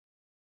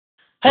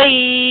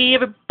Hey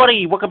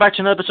everybody, welcome back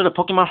to another episode of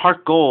Pokemon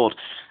HeartGold.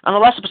 On the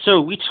last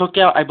episode, we took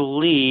out, I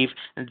believe,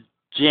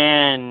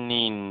 Poison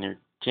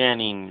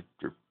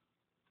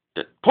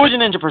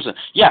Ninja person.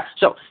 Yeah,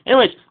 so,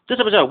 anyways, this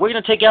episode, we're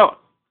going to take out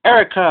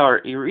Erika,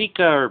 or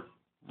Erika, or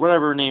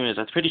whatever her name is.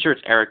 I'm pretty sure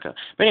it's Erika.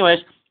 But anyways,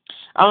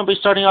 I'm going to be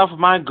starting off with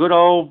my good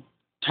old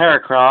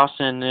heracross,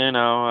 and,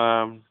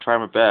 try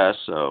my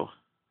best. So,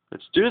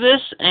 let's do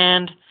this,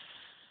 and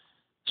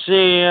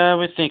see, let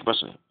me think about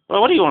something.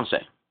 Well, what do you want to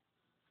say?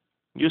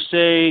 You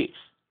say,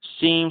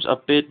 seems a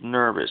bit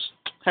nervous.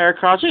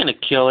 Heracross, you're gonna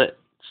kill it.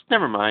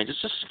 Never mind.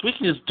 We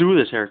can just do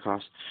this, Heracross.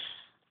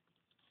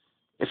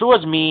 If it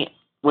was me,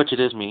 which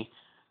it is me,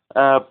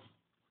 I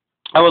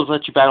would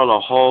let you battle the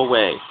whole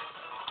way.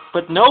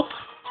 But nope.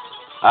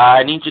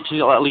 I need you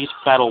to at least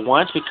battle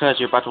once because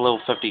you're about to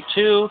level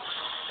 52.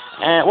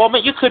 And well,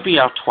 you could be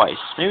out twice,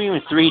 maybe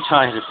even 3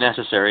 times if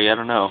necessary. I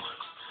don't know.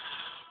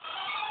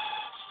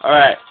 All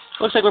right.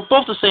 Looks like we're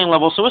both the same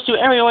level, so let's do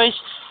Aerial Ace.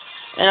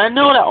 And I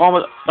know that all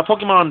the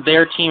Pokemon on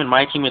their team and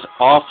my team is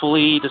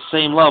awfully the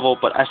same level,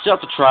 but I still have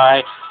to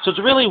try. So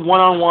it's really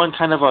one-on-one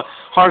kind of a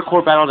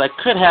hardcore battle that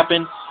could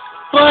happen.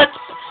 But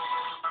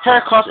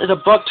Heracross is a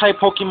bug-type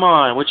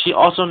Pokemon, which he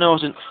also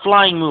knows a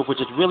flying move,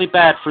 which is really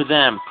bad for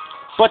them.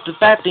 But the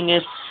bad thing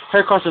is,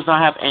 Heracross does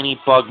not have any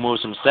bug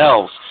moves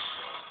themselves.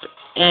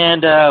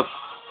 And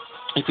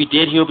if he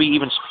did, he'll be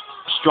even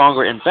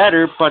stronger and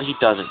better, but he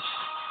doesn't.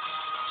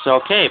 So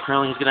okay,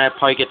 apparently he's going to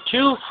probably get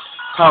 2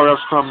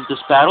 power-ups from this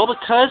battle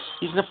because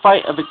he's going to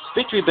fight a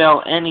Victory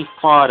Bell and he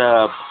fought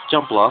a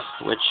Jump Bluff,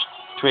 which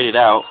traded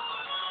out.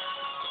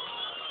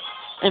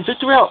 And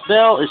Victory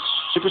Bell is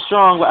super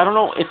strong, but I don't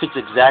know if it's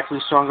exactly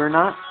stronger or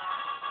not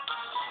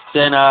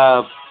than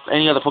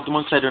any other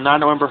Pokemon because I do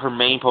not remember her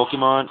main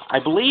Pokemon. I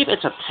believe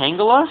it's a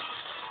Tangela,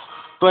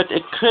 but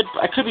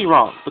I could be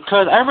wrong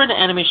because I remember in the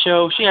anime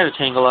show she had a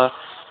Tangela,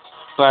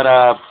 but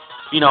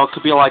it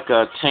could be like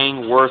a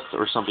Tangworth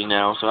or something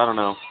now, so I don't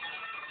know.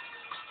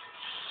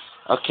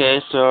 Okay,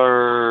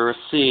 so let's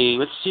see.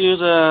 Let's use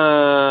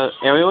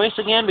Aerial Ace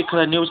again because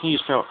I knew I was going to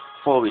use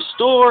Full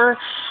Restore.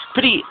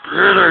 Pretty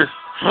obvious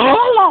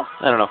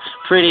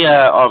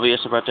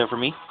about that for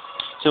me.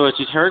 So let's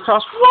use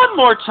Heracross one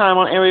more time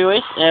on Aerial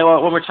Ace.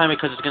 Well, one more time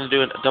because it's going to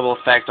do a double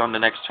effect on the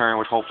next turn,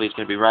 which hopefully is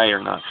going to be right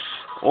or not.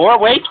 Or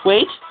wait.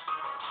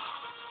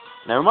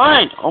 Never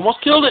mind.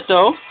 Almost killed it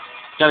though.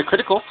 Got a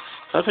critical.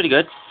 That was pretty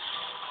good.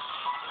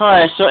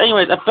 Alright, so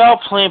anyways,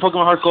 about playing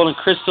Pokemon Heart Gold and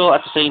Crystal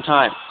at the same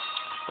time.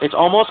 It's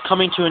almost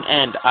coming to an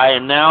end. I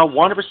am now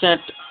 100%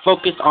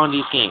 focused on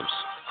these games.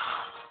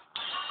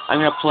 I'm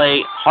going to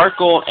play Heart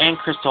Gold and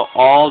Crystal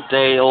all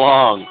day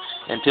long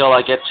until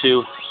I get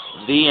to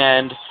the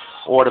end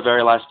or the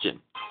very last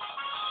gym.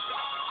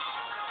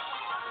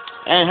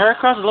 And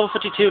Heracross is level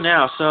 52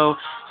 now, so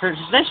his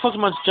next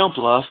Pokemon's Jump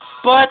Bluff,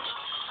 but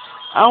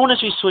I want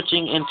to be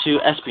switching into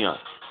Espeon.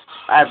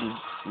 I've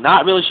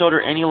not really showed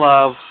her any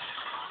love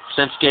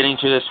since getting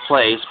to this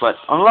place, but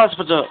on the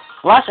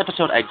last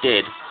episode I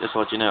did, just to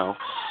let you know.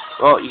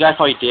 Well, you guys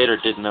probably did or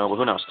didn't know, but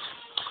who knows.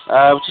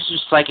 Just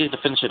use Psychic to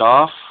finish it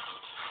off.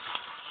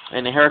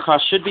 And the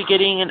Heracross should be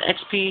getting an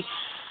XP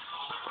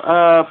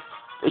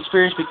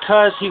experience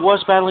because he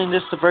was battling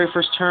this the very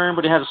first turn,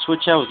 but he had to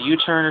switch out with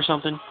U-turn or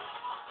something.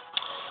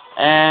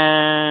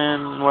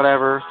 And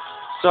whatever.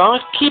 So I'm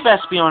going to keep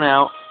Espeon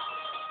out.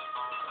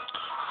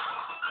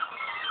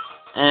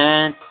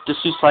 And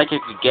just use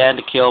Psychic again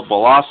to kill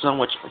Blossom,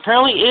 which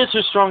apparently is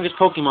her strongest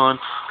Pokemon,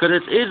 because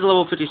it is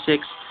level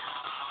 56.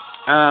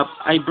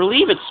 I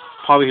believe it's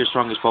probably her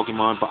strongest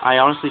Pokemon, but I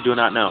honestly do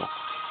not know.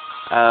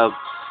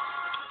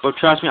 But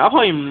trust me, I'll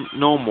probably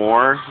know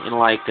more in,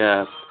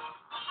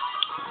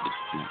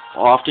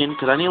 often,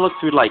 because I need to look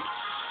through,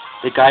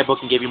 the guidebook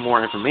and give you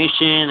more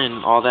information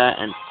and all that.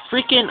 And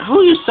freaking,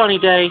 who used Sunny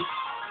Day?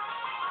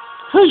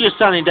 Who used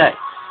Sunny Day?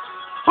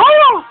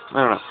 I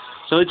don't know.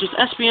 So it's just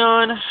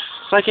Espeon,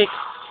 Psychic.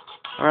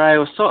 Alright,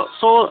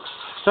 well,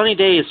 Sunny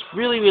Day is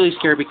really, really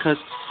scary because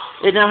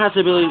it now has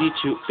the ability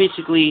to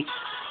basically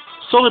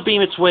Solar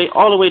Beam its way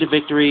all the way to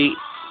victory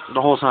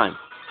the whole time.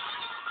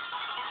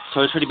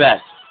 So it's pretty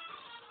bad.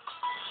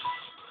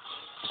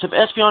 Except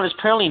Espeon is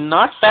apparently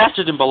not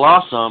faster than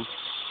Blossom,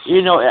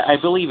 even though I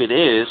believe it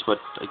is, but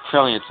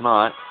apparently it's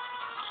not.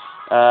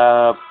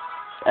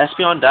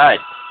 Espeon died.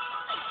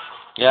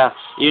 Yeah,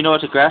 even though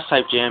it's a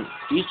Grass-type gym,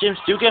 these gyms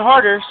do get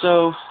harder,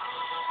 so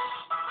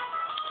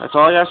that's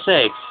all I gotta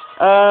say.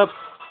 I'm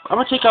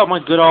gonna take out my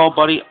good old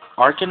buddy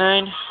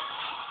Arcanine.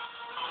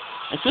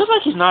 It feels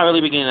like he's not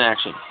really beginning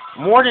action.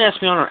 More than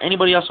Espeon or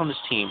anybody else on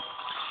this team.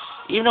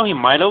 Even though he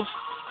might have,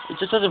 it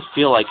just doesn't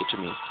feel like it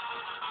to me.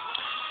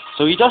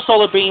 So he does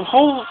Solar Beam.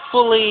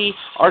 Hopefully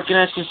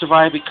Arcanine can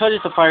survive because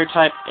it's a fire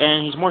type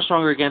and he's more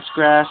stronger against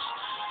grass.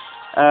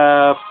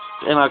 And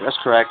that's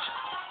correct.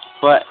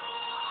 But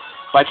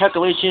by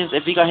calculations,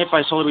 if he got hit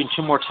by Solar Beam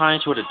 2 more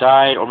times, he would have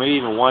died, or maybe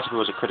even once if it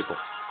was a critical.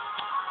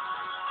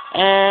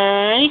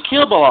 And he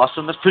killed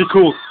Blossom. That's pretty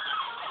cool.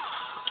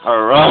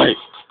 Alright.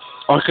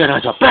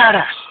 Arcanine's a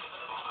badass!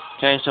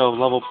 Okay, so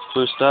level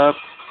boost up.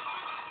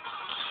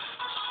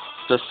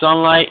 The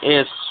sunlight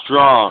is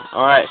strong.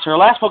 Alright, so our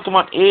last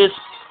Pokemon is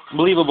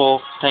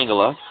believable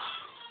Tangela.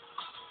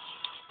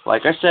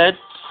 Like I said.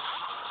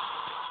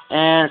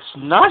 And it's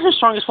not his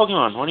strongest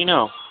Pokemon. What do you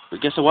know? I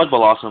guess it was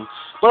Blossom.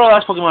 But our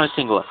last Pokemon is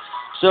Tangela.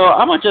 So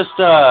I'm gonna just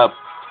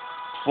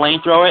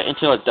flamethrow it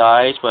until it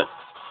dies, but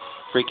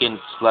freaking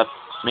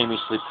made me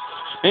sleep.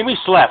 Made me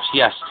slept,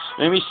 yes.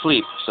 Made me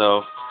sleep,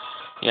 so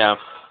yeah.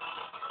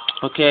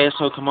 Okay,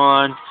 so come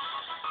on.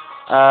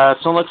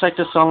 So it looks like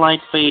the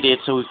sunlight faded,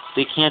 so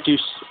they can't do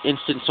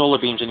instant solar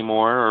beams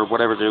anymore, or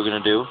whatever they're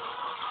gonna do.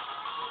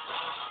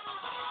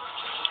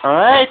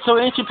 Alright, so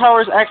Ancient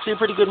Power is actually a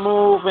pretty good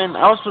move, and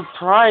I was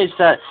surprised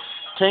that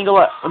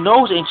Tangela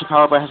knows Ancient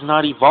Power but has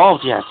not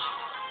evolved yet.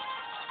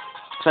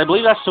 So I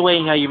believe that's the way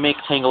how you make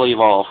Tangela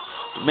evolve.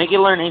 Make it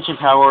learn Ancient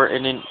Power,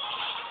 and then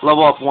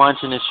level up once,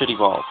 and it should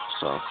evolve,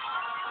 so.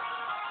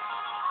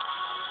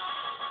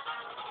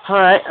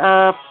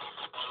 Alright,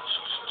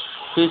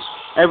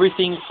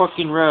 everything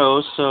fucking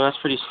rose, so that's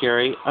pretty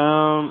scary.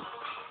 I'm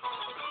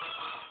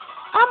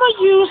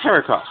gonna use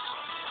Heracross.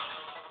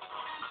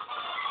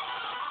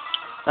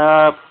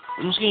 I'm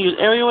just gonna use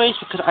Aerial Ace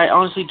because I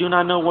honestly do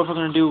not know what we're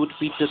gonna do to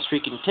beat this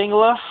freaking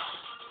Tangela.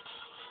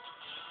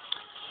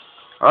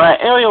 Alright,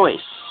 Aerial Ace.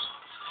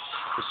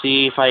 Let's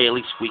see if I at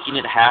least weaken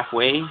it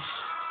halfway.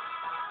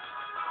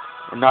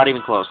 Or not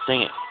even close,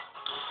 dang it.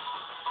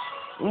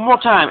 One more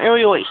time,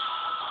 Aerial Ace.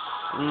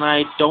 And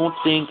I don't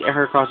think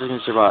Heracross is gonna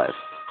survive.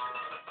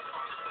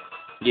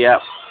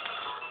 Yep.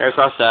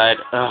 Heracross died.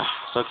 Ugh,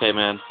 it's okay,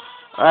 man.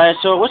 Alright,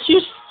 so let's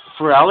use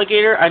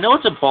Feraligatr. I know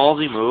it's a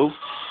ballsy move,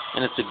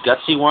 and it's a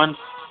gutsy one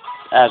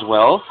as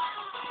well.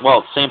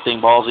 Well, same thing,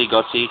 ballsy,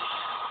 gutsy.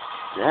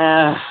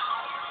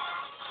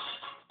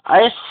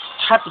 I just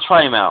have to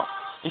try him out.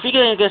 If he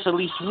can get at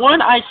least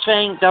one Ice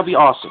Fang, that'd be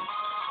awesome.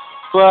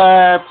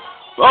 But,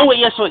 oh wait,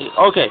 yes, wait,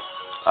 okay.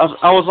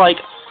 I was like,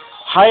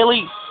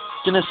 highly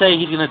gonna say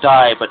he's gonna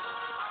die, but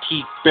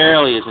he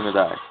barely is gonna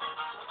die.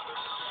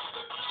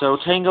 So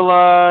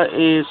Tangela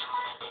is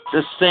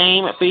the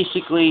same,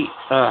 basically,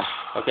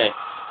 okay,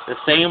 the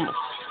same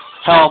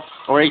health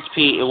or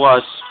HP it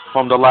was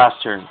from the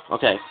last turn.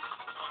 Okay,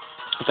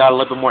 got a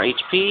little bit more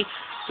HP,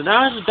 so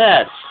now this is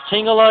bad.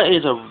 Tangela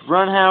is a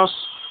run house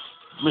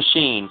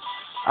machine.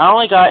 I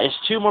only got is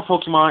 2 more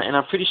Pokemon, and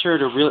I'm pretty sure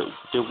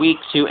they're weak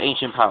to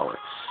Ancient Power.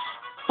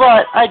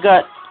 But I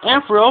got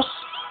Ampharos.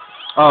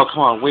 Oh,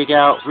 come on, Wig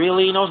Out.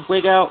 Really? No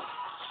Wig Out?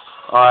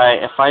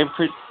 Alright, if I'm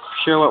pretty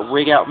sure what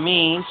Wig Out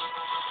means,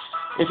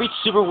 if it's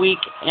super weak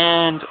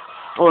and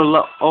or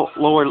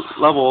lower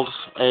leveled,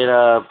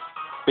 it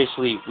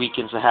basically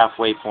weakens the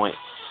halfway point.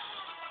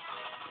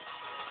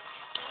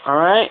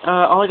 Alright,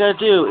 all I gotta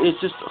do is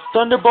just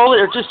Thunderbolt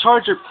or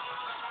Discharge or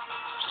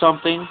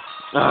something.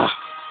 Ugh.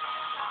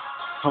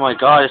 Oh my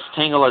god, this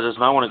Tangela does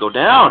not want to go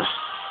down.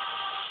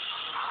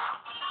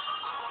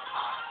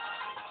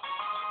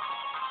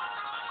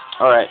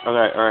 Alright.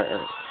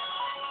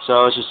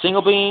 So it's just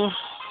Signal Beam,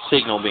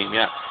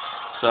 yeah.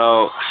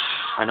 So,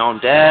 I know I'm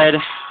dead.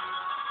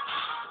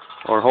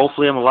 Or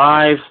hopefully I'm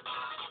alive.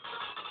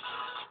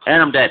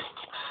 And I'm dead.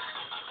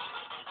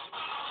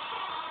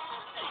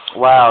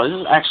 Wow, this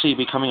is actually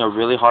becoming a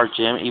really hard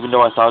gym, even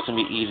though I thought it was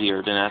going to be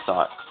easier than I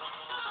thought.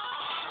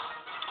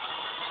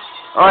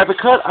 Alright,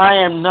 because I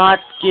am not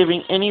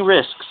giving any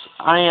risks,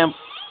 I am...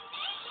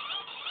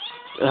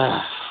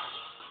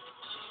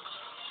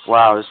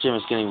 Wow, this gym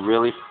is getting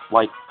really,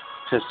 like,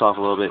 pissed off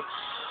a little bit.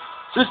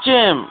 This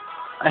gym,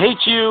 I hate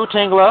you,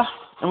 Tangela.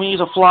 I'm going to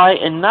use a fly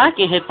and not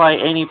get hit by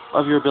any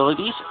of your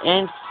abilities,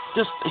 and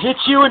just hit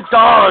you and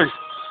die!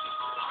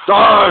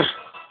 Die!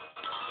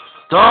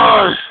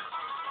 Die!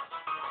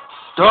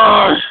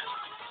 Die!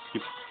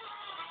 You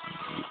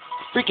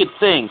freaking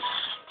thing.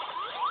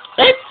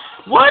 It?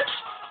 What?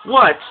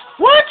 What?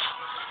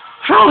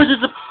 How is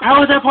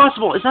that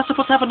possible? It's not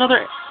supposed to have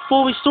another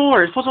full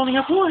restore. It's supposed to only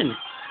have one.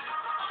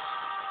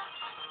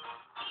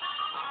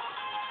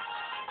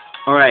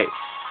 Alright.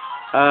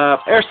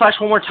 Air Slash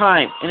one more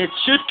time, and it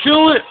should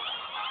kill it.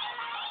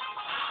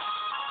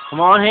 Come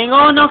on, hang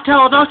on,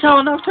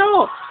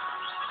 Noctowl.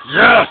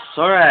 Yes!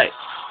 Alright.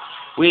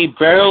 We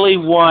barely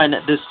won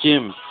this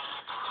gym.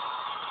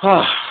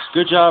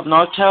 Good job,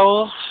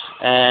 Noctowl.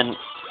 And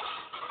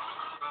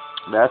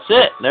that's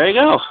it. There you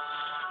go.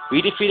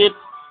 We defeated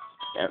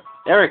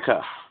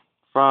Erika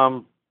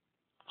from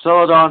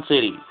Celadon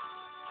City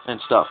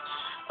and stuff.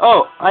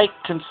 Oh, I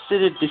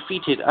considered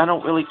defeated. I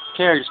don't really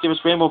care. Just give us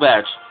Rainbow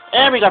Badge.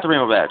 And we got the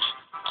Rainbow Badge.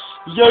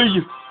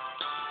 Yay!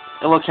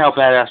 And look how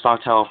badass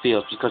Noctowl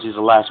feels because he's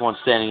the last one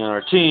standing on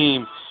our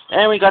team.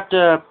 And we got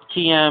the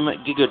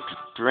TM Giga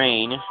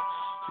Drain.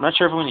 I'm not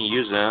sure if I'm going to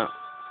use that.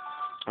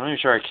 I'm not even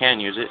sure I can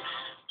use it.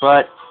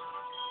 But,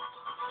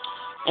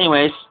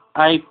 anyways,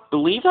 I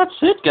believe that's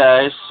it,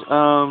 guys.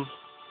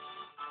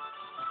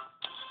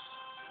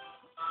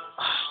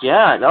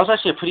 Yeah, that was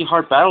actually a pretty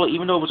hard battle,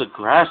 even though it was a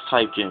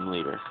grass-type gym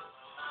leader.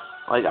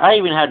 Like, I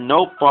even had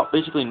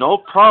basically no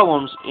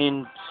problems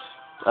in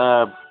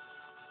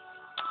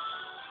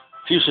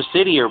Fuchsia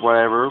City or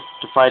whatever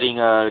to fighting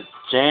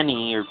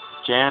Janny or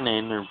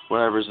Janin, or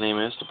whatever his name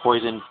is, the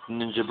poison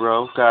ninja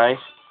bro guy,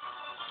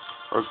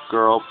 or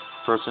girl,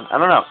 person, I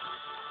don't know.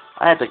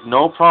 I had like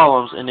no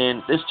problems, and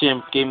then this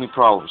gym gave me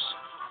problems.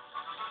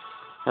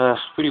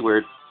 Pretty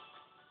weird.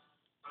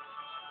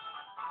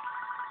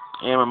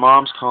 And my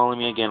mom's calling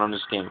me again on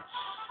this game.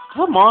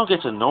 Her mom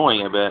gets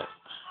annoying, I bet.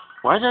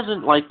 Why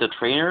doesn't, like, the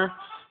trainer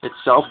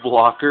itself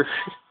block her?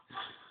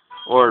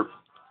 Or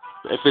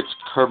if it's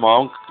her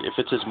mom, if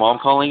it's his mom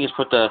calling, just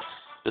put the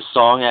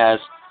song as,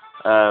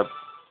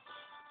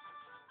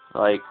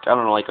 like, I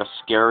don't know, like a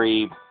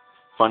scary,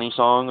 funny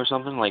song or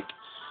something, like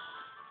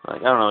I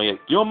don't know,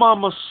 like, your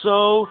mama's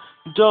so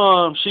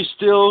dumb, she's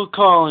still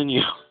calling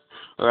you,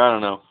 or I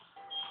don't know.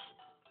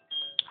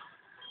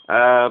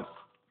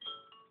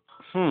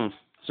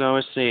 So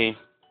let's see.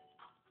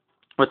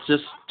 What's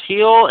this?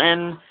 Teal,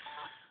 and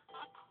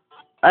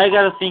I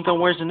gotta think on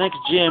where's the next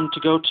gym to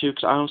go to,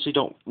 because I honestly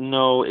don't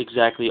know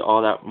exactly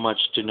all that much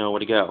to know where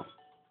to go.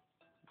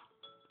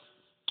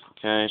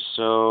 Okay,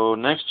 so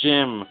next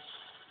gym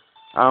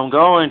I'm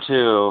going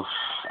to,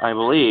 I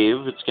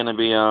believe it's gonna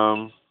be,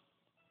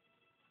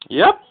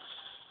 yep,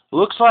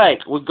 looks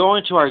like we're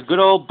going to our good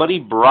old buddy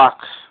Brock,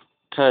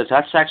 because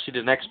that's actually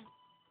the next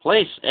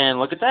place, and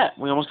look at that,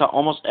 we almost got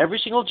almost every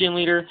single gym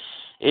leader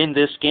in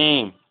this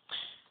game,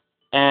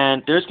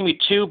 and there's going to be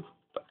 2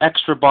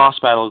 extra boss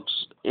battles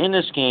in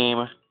this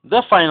game,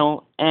 the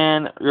final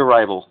and your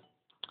rival.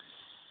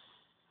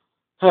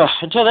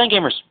 Until then,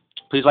 gamers,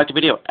 please like the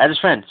video, add this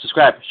friend,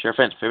 subscribe, share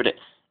friends, favorite it,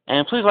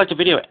 and please like the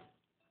video,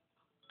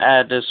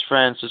 add this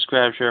friend,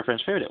 subscribe, share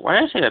friends, favorite it. Why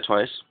did I say that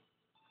twice?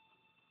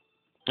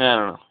 I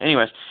don't know.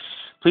 Anyways,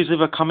 please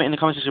leave a comment in the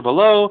comment section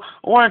below,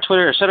 or on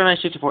Twitter at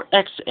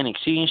Shadow964X and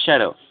Exceeding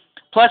Shadow.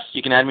 Plus,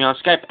 you can add me on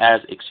Skype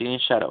as Exceeding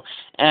Shadow.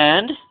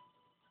 And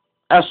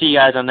I'll see you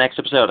guys on the next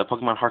episode of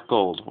Pokemon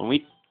HeartGold when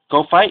we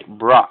go fight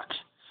Brock.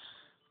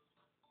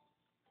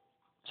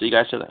 See you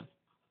guys till then.